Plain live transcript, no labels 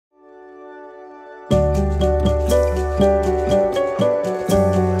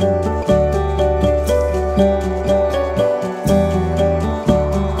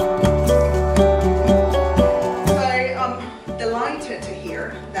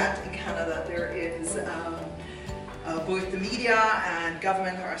that in Canada there is both the media and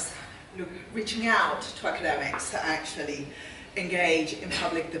government are reaching out to academics to actually engage in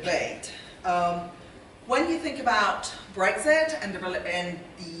public debate. When you think about Brexit and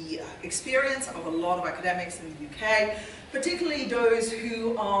the experience of a lot of academics in the UK, particularly those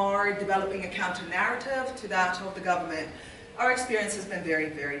who are developing a counter-narrative to that of the government, our experience has been very,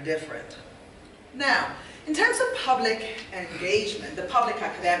 very different. Now, in terms of public engagement, the public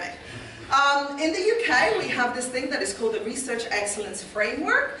academic, in the UK we have this thing that is called the Research Excellence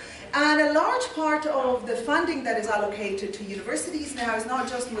Framework, and a large part of the funding that is allocated to universities now is not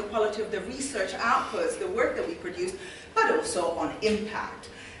just on the quality of the research outputs, the work that we produce, but also on impact.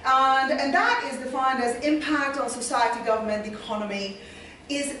 And that is defined as impact on society, government, the economy.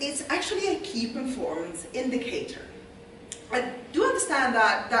 It's actually a key performance indicator. I do understand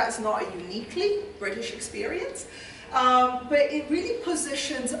that that is not a uniquely British experience, but it really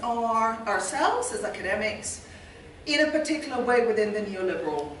positions ourselves as academics in a particular way within the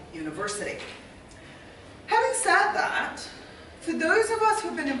neoliberal university. Having said that, for those of us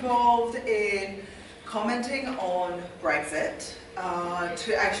who've been involved in commenting on Brexit,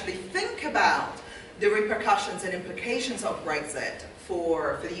 to actually think about the repercussions and implications of Brexit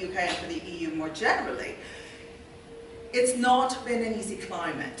for the UK and for the EU more generally, it's not been an easy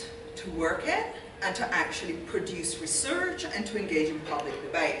climate to work in and to actually produce research and to engage in public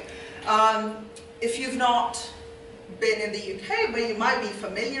debate. If you've not been in the UK, but you might be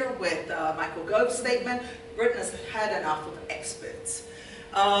familiar with Michael Gove's statement, Britain has had enough of experts.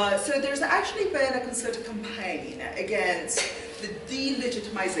 So there's actually been a concerted campaign against the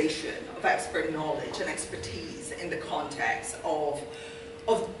delegitimization of expert knowledge and expertise in the context of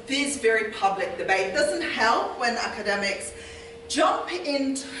this very public debate. It doesn't help when academics jump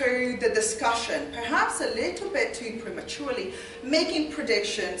into the discussion, perhaps a little bit too prematurely, making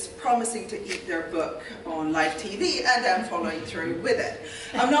predictions, promising to eat their book on live TV, and then following through with it.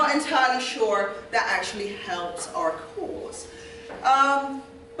 I'm not entirely sure that actually helps our cause.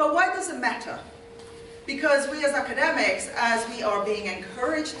 But why does it matter? Because we as academics, as we are being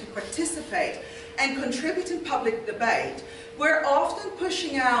encouraged to participate and contribute in public debate, we're often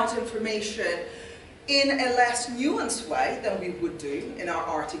pushing out information in a less nuanced way than we would do in our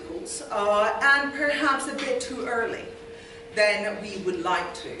articles, and perhaps a bit too early than we would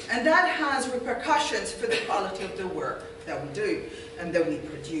like to. And that has repercussions for the quality of the work that we do and that we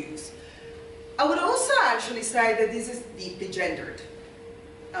produce. I would also actually say that this is deeply gendered.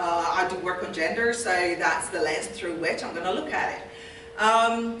 I do work on gender, so that's the lens through which I'm going to look at it.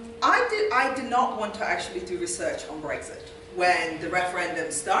 I did not want to actually do research on Brexit when the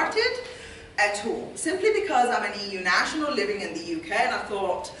referendum started at all, simply because I'm an EU national living in the UK, and I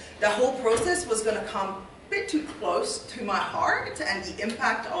thought the whole process was going to come a bit too close to my heart and the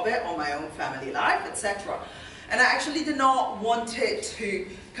impact of it on my own family life, etc. And I actually did not want it to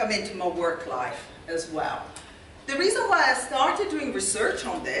come into my work life as well. The reason why I started doing research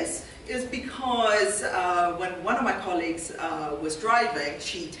on this is because when one of my colleagues was driving,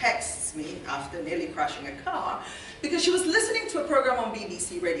 she texts me after nearly crashing a car, because she was listening to a program on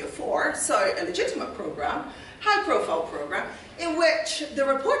BBC Radio 4, so a legitimate program, high-profile program, in which the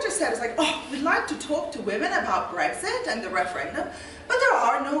reporter said, it's like, oh, we'd like to talk to women about Brexit and the referendum, but there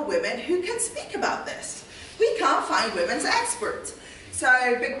are no women who can speak about this. We can't find women's experts.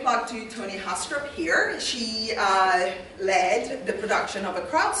 So big plug to Tony Hastrup here. She led the production of a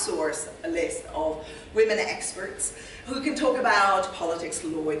crowdsourced list of women experts who can talk about politics,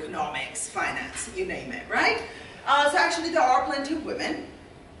 law, economics, finance, you name it, right? So actually there are plenty of women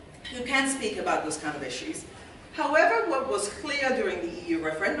who can speak about those kind of issues. However, what was clear during the EU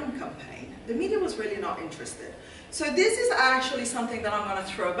referendum campaign, the media was really not interested. So this is actually something that I'm going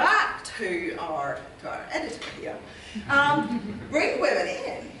to throw back to our editor here. Bring women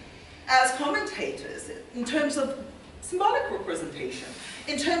in as commentators in terms of symbolic representation,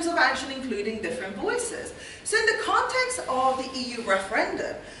 in terms of actually including different voices. So in the context of the EU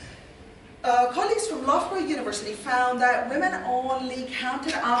referendum, colleagues from Loughborough University found that women only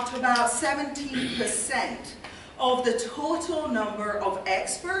counted up to about 17% of the total number of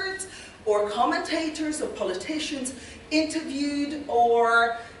experts or commentators or politicians interviewed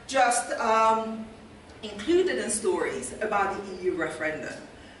or just included in stories about the EU referendum.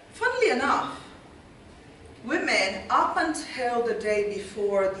 Funnily enough, women, up until the day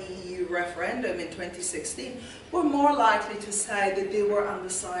before the EU referendum in 2016, were more likely to say that they were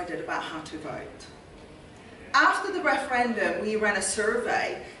undecided about how to vote. after the referendum, we ran a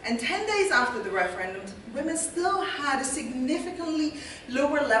survey, and 10 days after the referendum, women still had a significantly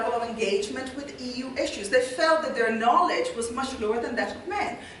lower level of engagement with EU issues. They felt that their knowledge was much lower than that of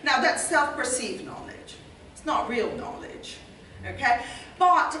men. Now, that's self-perceived knowledge. It's not real knowledge, okay?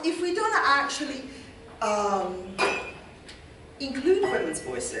 But if we don't actually include women's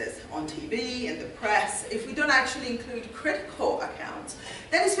voices on TV and the press, if we don't actually include critical accounts,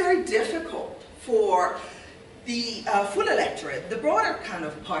 then it's very difficult for the full electorate, the broader kind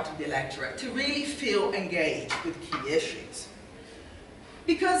of part of the electorate, to really feel engaged with key issues.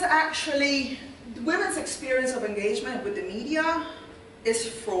 Because actually, women's experience of engagement with the media is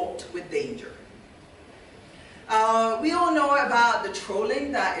fraught with danger. We all know about the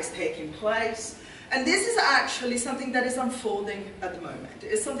trolling that is taking place. And this is actually something that is unfolding at the moment.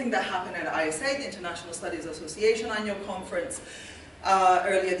 It's something that happened at ISA, the International Studies Association Annual Conference,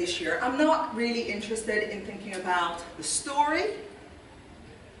 earlier this year. I'm not really interested in thinking about the story,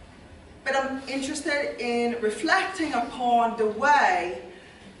 but I'm interested in reflecting upon the way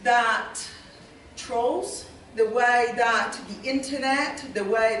that trolls, the way that the internet, the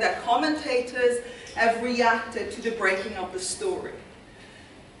way that commentators have reacted to the breaking of the story.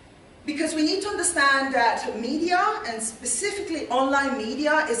 Because we need to understand that media, and specifically online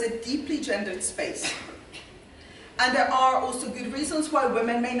media, is a deeply gendered space. And there are also good reasons why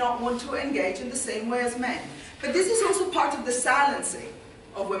women may not want to engage in the same way as men. But this is also part of the silencing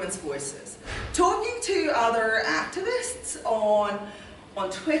of women's voices. Talking to other activists on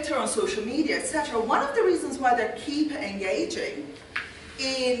Twitter, on social media, etc., one of the reasons why they keep engaging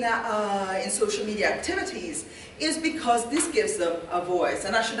in social media activities is because this gives them a voice.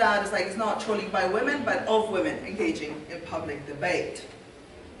 And I should add, it's not trolling by women, but of women engaging in public debate.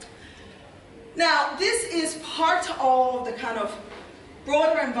 Now, this is part of the kind of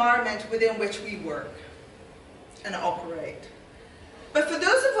broader environment within which we work and operate. But for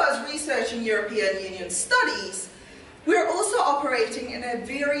those of us researching European Union studies, we're also operating in a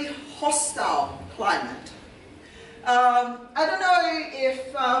very hostile climate. I don't know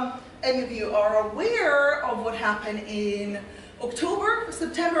if any of you are aware of what happened in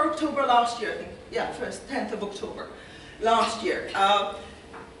September, October last year, I think. Yeah, 10th of October last year.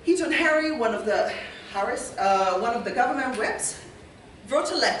 Heaton Harry, one of the government whips,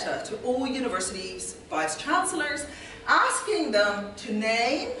 wrote a letter to all universities' vice-chancellors asking them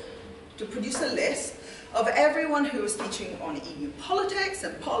to produce a list of everyone who was teaching on EU politics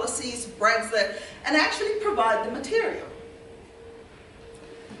and policies, Brexit, and actually provide the material.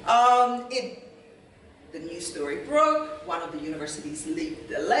 The news story broke, one of the universities leaked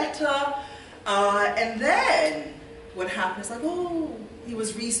the letter, and then what happened is oh, he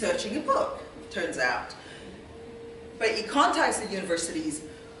was researching a book, turns out. But he contacts the universities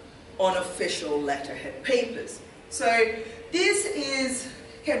on official letterhead papers. So this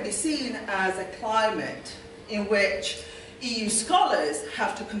can be seen as a climate in which EU scholars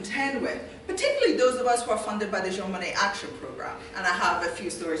have to contend with, particularly those of us who are funded by the Jean Monnet Action Programme, and I have a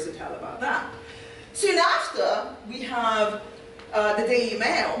few stories to tell about that. Soon after, we have the Daily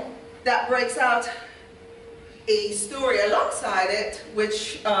Mail that breaks out a story alongside it,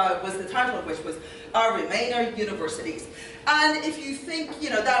 which was the title of which was Our Remainer Universities. And if you think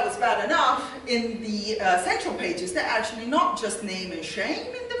that was bad enough, in the central pages, they actually not just name and shame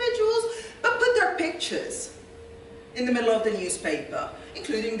individuals, but put their pictures in the middle of the newspaper,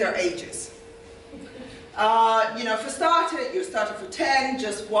 including their ages. For starter, you started for 10,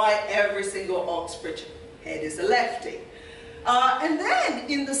 just why every single Oxbridge head is a lefty. And then,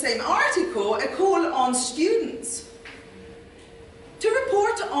 in the same article, a call on students to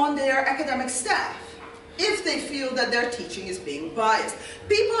report on their academic staff if they feel that their teaching is being biased.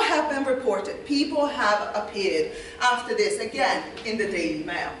 People have been reported, people have appeared after this, again, in the Daily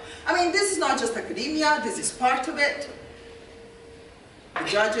Mail. I mean, this is not just academia, this is part of it. The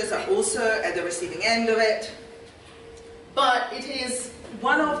judges are also at the receiving end of it. But it is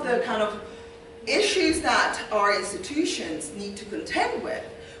one of the kind of issues that our institutions need to contend with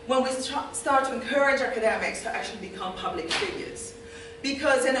when we start to encourage academics to actually become public figures.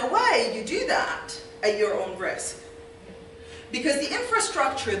 Because in a way, you do that at your own risk. Because the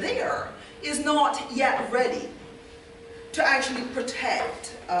infrastructure there is not yet ready to actually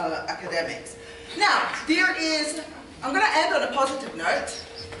protect academics. Now, I'm going to end on a positive note,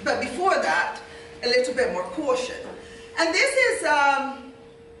 but before that, a little bit more caution. And this is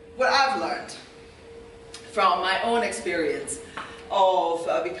what I've learned from my own experience of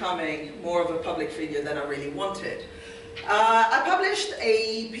becoming more of a public figure than I really wanted. I published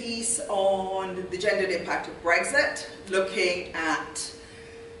a piece on the gendered impact of Brexit, looking at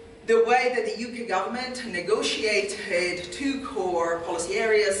the way that the UK government negotiated two core policy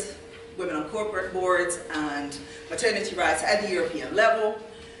areas, women on corporate boards and maternity rights at the European level.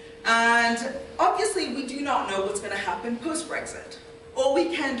 And obviously we do not know what's going to happen post-Brexit. All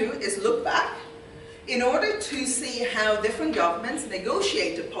we can do is look back in order to see how different governments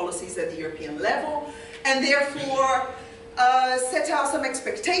negotiated policies at the European level, and therefore set out some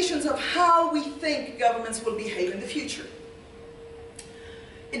expectations of how we think governments will behave in the future.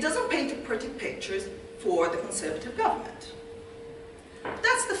 It doesn't paint a pretty picture for the Conservative government.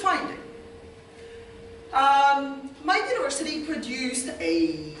 That's the finding. My university produced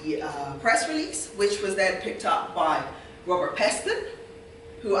a press release, which was then picked up by Robert Peston,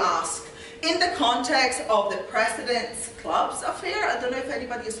 who asked, in the context of the President's Clubs affair, I don't know if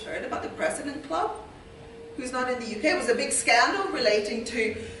anybody has heard about the President Club, who's not in the UK. It was a big scandal relating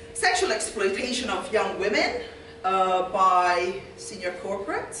to sexual exploitation of young women by senior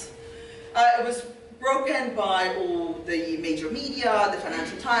corporates. It was broken by all the major media, the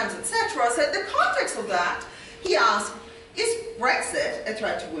Financial Times, etc. So in the context of that, he asked, is Brexit a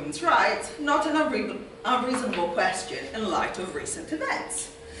threat to women's rights? Not an unreasonable question in light of recent events.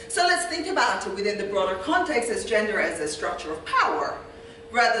 So let's think about it within the broader context as gender as a structure of power,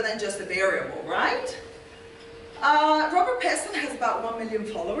 rather than just a variable, right? Robert Peston has about 1 million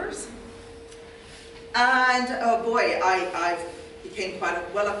followers. And boy, I became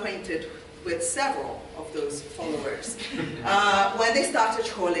quite well acquainted with several of those followers when they started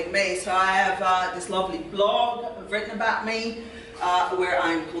trolling me. So I have this lovely blog written about me where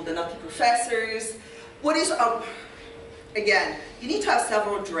I'm called the Nutty Professors. What is, again, you need to have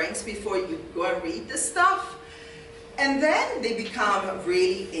several drinks before you go and read this stuff. And then they become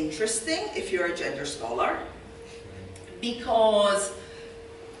really interesting if you're a gender scholar, because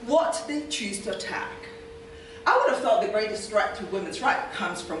what they choose to attack. I would have thought the greatest threat to women's rights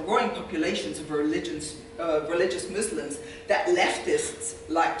comes from growing populations of religious Muslims that leftists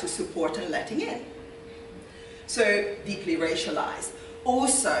like to support and letting in. So deeply racialized.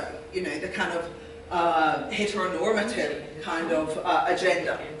 Also, you know, the kind of heteronormative kind of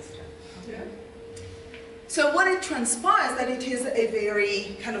agenda. So what it transpires that it is a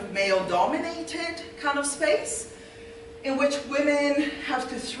very kind of male-dominated kind of space in which women have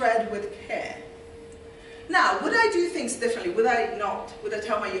to thread with care. Now, would I do things differently? Would I not? Would I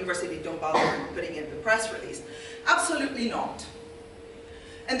tell my university, don't bother putting in the press release? Absolutely not.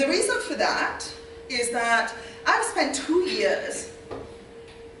 And the reason for that is that I've spent 2 years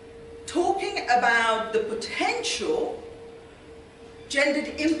talking about the potential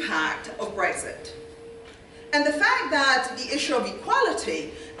gendered impact of Brexit. And the fact that the issue of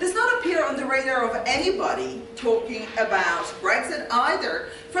equality does not appear on the radar of anybody talking about Brexit, either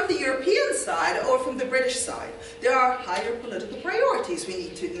from the European side or from the British side. There are higher political priorities. We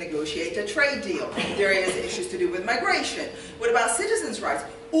need to negotiate a trade deal. There is issues to do with migration. What about citizens' rights?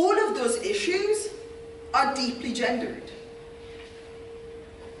 All of those issues are deeply gendered.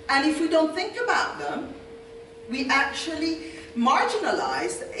 And if we don't think about them, we actually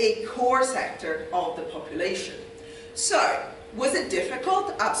marginalized a core sector of the population. So, was it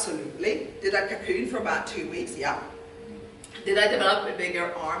difficult? Absolutely. Did I cocoon for about 2 weeks? Yeah. Did I develop a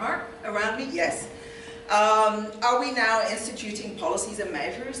bigger armor around me? Yes. Are we now instituting policies and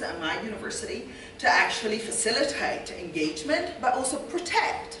measures at my university to actually facilitate engagement, but also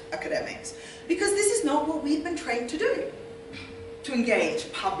protect academics? Because this is not what we've been trained to do. To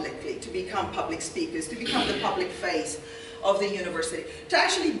engage publicly, to become public speakers, to become the public face of the university, to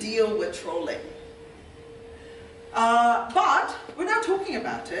actually deal with trolling. But we're now talking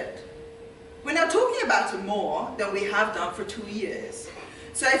about it. We're now talking about it more than we have done for 2 years.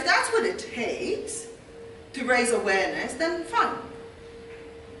 So if that's what it takes to raise awareness, then fine.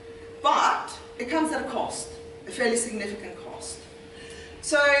 But it comes at a cost, a fairly significant cost.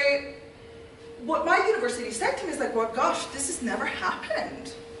 So what my university said to me is like, well, gosh, this has never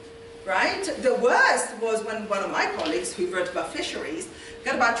happened. Right? The worst was when one of my colleagues who wrote about fisheries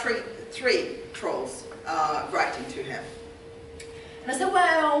got about three trolls writing to him. And I said,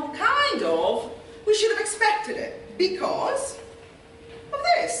 well, kind of. We should have expected it because of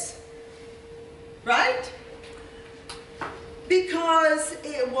this. Right? Because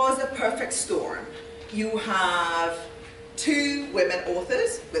it was a perfect storm. You have 2 women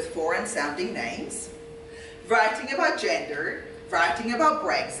authors with foreign sounding names writing about gender, writing about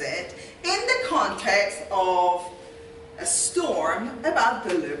Brexit, in the context of a storm about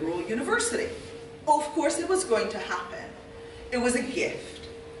the liberal university. Of course it was going to happen. It was a gift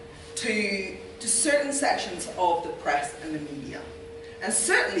to certain sections of the press and the media, and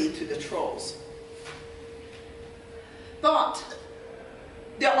certainly to the trolls. But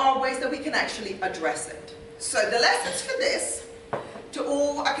there are ways that we can actually address it. So the lessons for this, to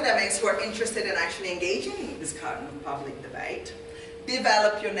all academics who are interested in actually engaging in this kind of public debate,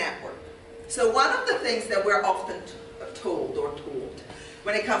 develop your network. So one of the things that we're often told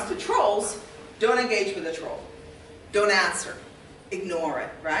when it comes to trolls, don't engage with a troll. Don't answer. Ignore it,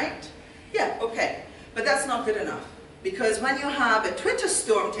 right? Yeah, okay. But that's not good enough. Because when you have a Twitter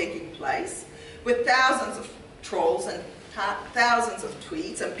storm taking place with thousands of trolls and thousands of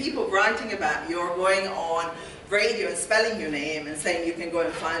tweets and people writing about you or going on radio and spelling your name and saying you can go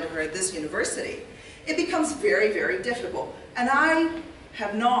and find her at this university, it becomes very, very difficult. And I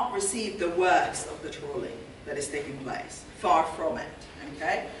have not received the worst of the trolling that is taking place. Far from it,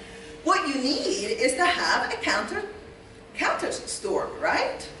 okay? What you need is to have a counter storm,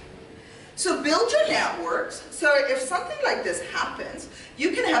 right? So build your networks, so if something like this happens,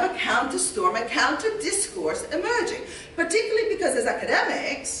 you can have a counter storm, a counter discourse emerging. Particularly because as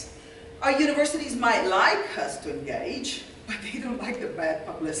academics, our universities might like us to engage, but they don't like the bad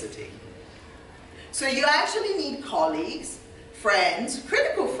publicity. So you actually need colleagues, friends,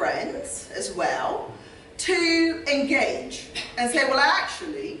 critical friends as well, to engage and say, well,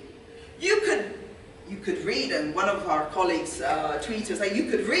 actually, you could read, and one of our colleagues tweeted that you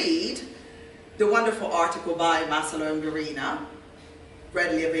could read the wonderful article by Roberta Guerrina,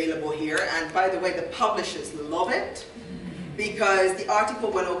 readily available here, and by the way, the publishers love it, because the article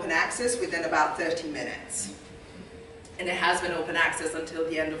went open access within about 30 minutes. And it has been open access until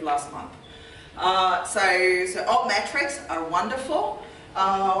the end of last month. So op metrics are wonderful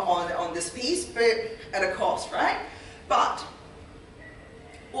on this piece, but at a cost, right? But,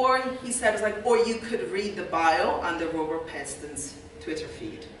 or he said, it's like, or you could read the bio under Robert Pedston's Twitter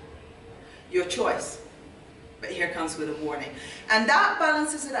feed. Your choice. But here comes with a warning. And that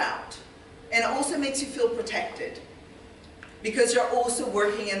balances it out. And it also makes you feel protected. Because you're also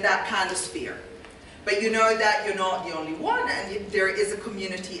working in that kind of sphere. But you know that you're not the only one, and there is a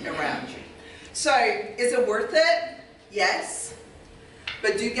community around you. So, is it worth it? Yes.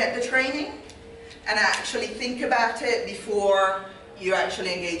 But do get the training, and actually think about it before you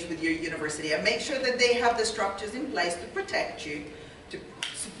actually engage with your university. And make sure that they have the structures in place to protect you, to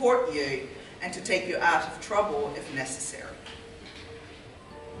support you, and to take you out of trouble if necessary.